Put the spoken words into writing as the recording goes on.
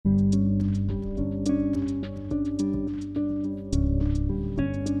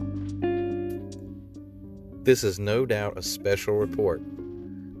This is no doubt a special report.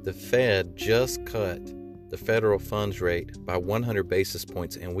 The Fed just cut the federal funds rate by 100 basis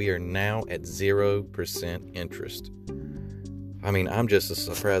points, and we are now at 0% interest. I mean, I'm just as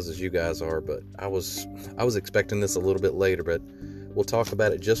surprised as you guys are, but I was expecting this a little bit later, but we'll talk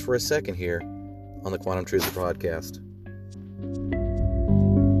about it just for a second here on the Quantum Truther podcast.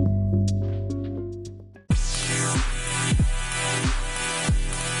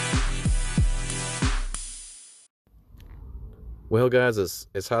 Well, guys,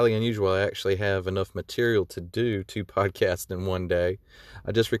 it's highly unusual. I actually have enough material to do 2 podcasts in one day.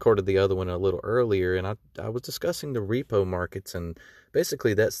 I just recorded the other one a little earlier, and I was discussing the repo markets, and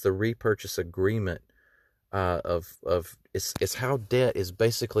basically that's the repurchase agreement it's how debt is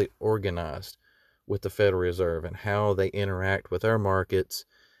basically organized with the Federal Reserve and how they interact with our markets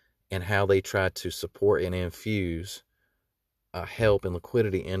and how they try to support and infuse help and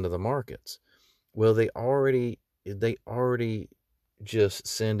liquidity into the markets. Well, they already just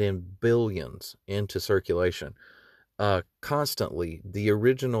send in billions into circulation constantly. The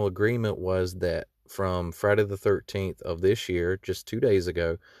original agreement was that from Friday the 13th of this year, just 2 days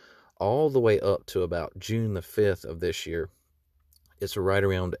ago, all the way up to about June the 5th of this year, it's right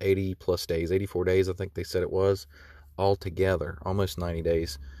around 80 plus days, 84 days, I think they said it was, altogether, almost 90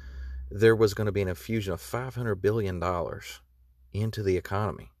 days, there was going to be an infusion of $500 billion into the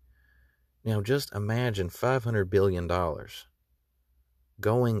economy. Now, just imagine $500 billion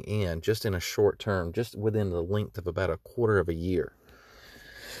going in just in a short term, just within the length of about a quarter of a year.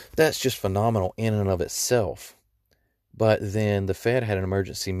 That's just phenomenal in and of itself. But then the Fed had an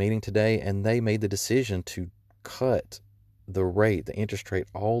emergency meeting today, and they made the decision to cut the rate, the interest rate,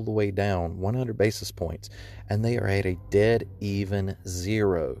 all the way down 100 basis points, and they are at a dead even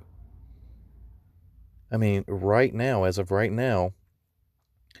zero. I mean, right now, as of right now,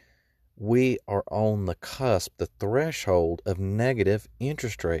 we are on the cusp, the threshold of negative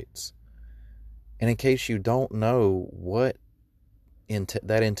interest rates. And in case you don't know what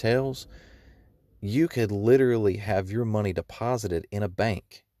that entails, you could literally have your money deposited in a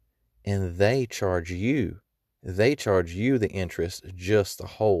bank and they charge you the interest just to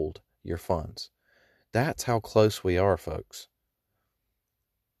hold your funds. That's how close we are, folks.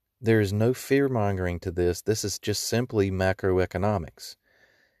 There is no fear-mongering to this. This is just simply macroeconomics.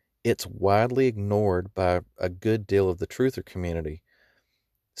 It's widely ignored by a good deal of the truther community.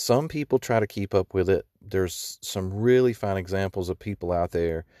 Some people try to keep up with it. There's some really fine examples of people out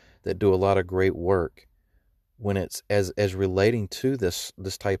there that do a lot of great work when it's as relating to this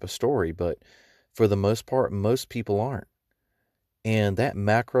type of story. But for the most part, most people aren't. And that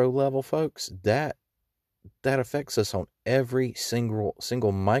macro level, folks, that affects us on every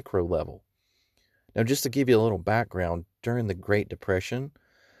single micro level. Now, just to give you a little background, during the Great Depression,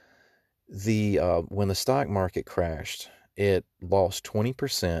 when the stock market crashed, it lost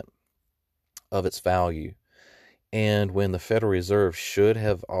 20% of its value. And when the Federal Reserve should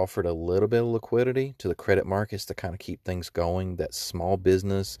have offered a little bit of liquidity to the credit markets to kind of keep things going, that small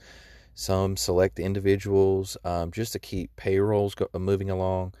business, some select individuals, just to keep payrolls moving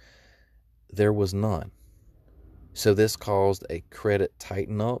along, there was none. So this caused a credit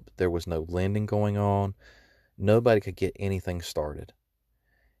tighten up. There was no lending going on. Nobody could get anything started.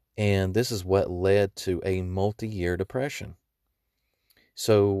 And this is what led to a multi-year depression.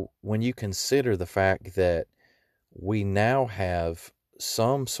 So when you consider the fact that we now have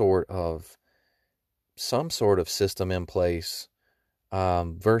some sort of system in place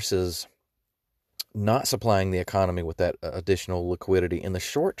versus not supplying the economy with that additional liquidity in the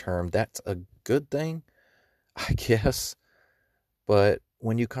short term, that's a good thing, I guess. But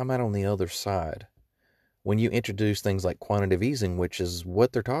when you come out on the other side, when you introduce things like quantitative easing, which is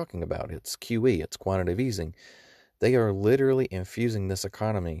what they're talking about, it's QE, it's quantitative easing, they are literally infusing this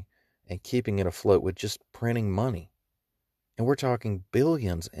economy and keeping it afloat with just printing money. And we're talking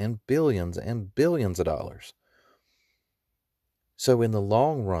billions and billions and billions of dollars. So in the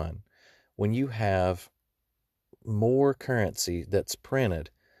long run, when you have more currency that's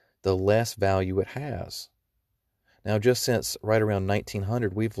printed, the less value it has. Now, just since right around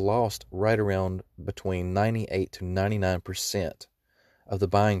 1900, we've lost right around between 98 to 99% of the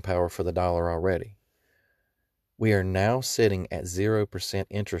buying power for the dollar already. We are now sitting at 0%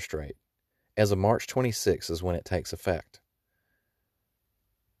 interest rate. As of March 26th is when it takes effect.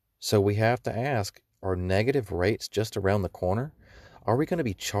 So we have to ask, are negative rates just around the corner? Are we going to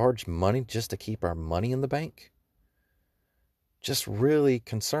be charged money just to keep our money in the bank? Just really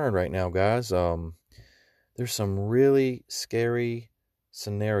concerned right now, guys. There's some really scary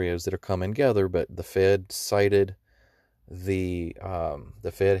scenarios that are coming together, but the Fed cited the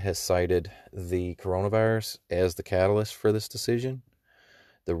Fed has cited the coronavirus as the catalyst for this decision,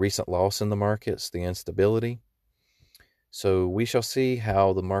 the recent loss in the markets, the instability. So we shall see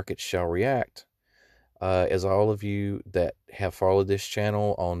how the markets shall react. As all of you that have followed this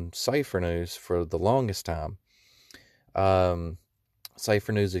channel on Cipher News for the longest time,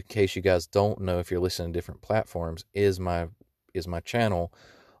 Cipher News, in case you guys don't know, if you're listening to different platforms, is my channel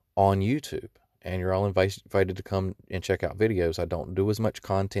on YouTube, and you're all invited to come and check out videos. I don't do as much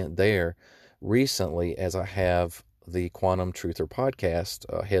content there recently as I have the Quantum Truther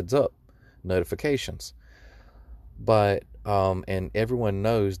podcast heads up notifications. But and everyone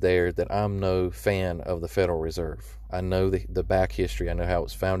knows there that I'm no fan of the Federal Reserve. I know the back history. I know how it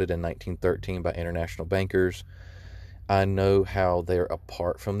was founded in 1913 by international bankers. I know how they're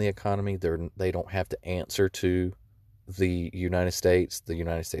apart from the economy. They don't have to answer to the United States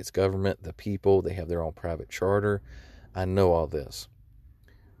government, the people. They have their own private charter. I know all this.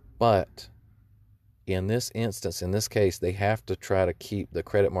 But in this instance, in this case, they have to try to keep the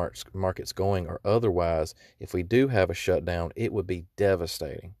credit markets going, or otherwise, if we do have a shutdown, it would be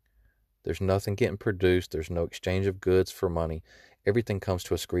devastating. There's nothing getting produced. There's no exchange of goods for money. Everything comes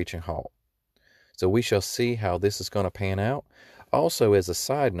to a screeching halt. So we shall see how this is going to pan out. Also, as a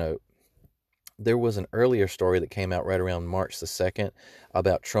side note, there was an earlier story that came out right around March the 2nd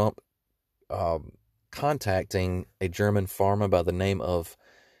about Trump contacting a German pharma by the name of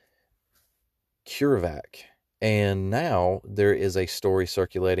CureVac. And now there is a story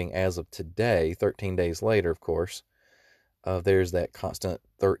circulating as of today, 13 days later, of course. There's that constant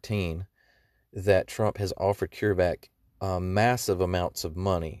 13, that Trump has offered CureVac massive amounts of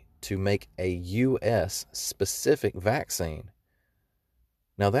money to make a U.S. specific vaccine.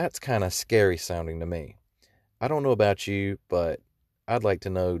 Now that's kind of scary sounding to me. I don't know about you, but I'd like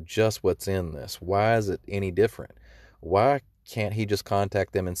to know just what's in this. Why is it any different? Why can't he just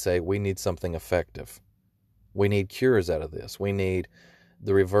contact them and say, we need something effective? We need cures out of this. We need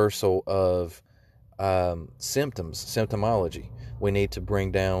the reversal of symptomology. We need to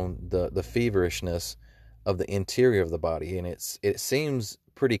bring down the feverishness of the interior of the body. And it seems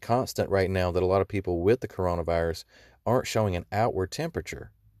pretty constant right now that a lot of people with the coronavirus aren't showing an outward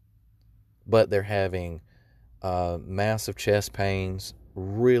temperature, but they're having massive chest pains,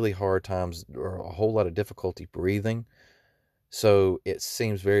 really hard times, or a whole lot of difficulty breathing. So it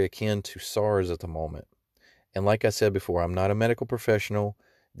seems very akin to SARS at the moment. And like I said before, I'm not a medical professional.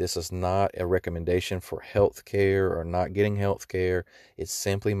 This is not a recommendation for health care or not getting health care. It's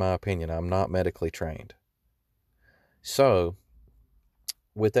simply my opinion. I'm not medically trained. So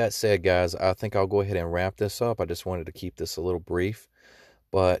with that said, guys, I think I'll go ahead and wrap this up. I just wanted to keep this a little brief,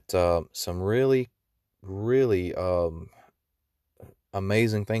 but some really, really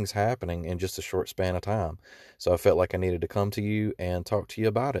amazing things happening in just a short span of time. So I felt like I needed to come to you and talk to you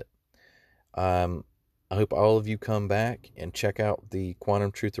about it. I hope all of you come back and check out the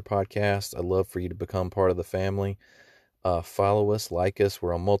Quantum Truther podcast. I'd love for you to become part of the family. Follow us, like us.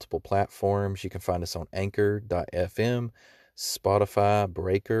 We're on multiple platforms. You can find us on Anchor.fm, Spotify,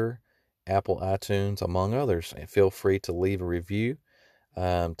 Breaker, Apple iTunes, among others. And feel free to leave a review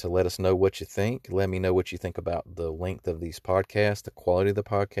to let us know what you think. Let me know what you think about the length of these podcasts, the quality of the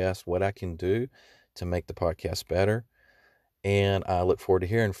podcast, what I can do to make the podcast better. And I look forward to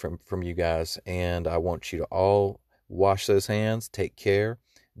hearing from you guys. And I want you to all wash those hands, take care,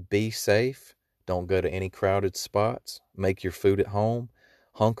 be safe, don't go to any crowded spots, make your food at home,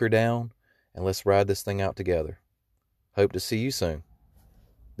 hunker down, and let's ride this thing out together. Hope to see you soon.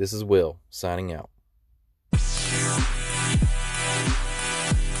 This is Will, signing out.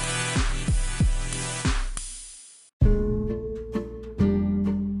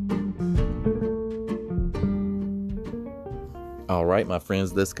 All right, my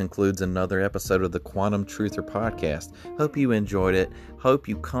friends, this concludes another episode of the Quantum Truther podcast. Hope you enjoyed it. Hope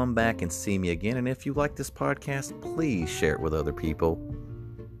you come back and see me again. And if you like this podcast, please share it with other people.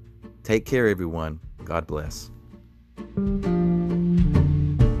 Take care, everyone. God bless.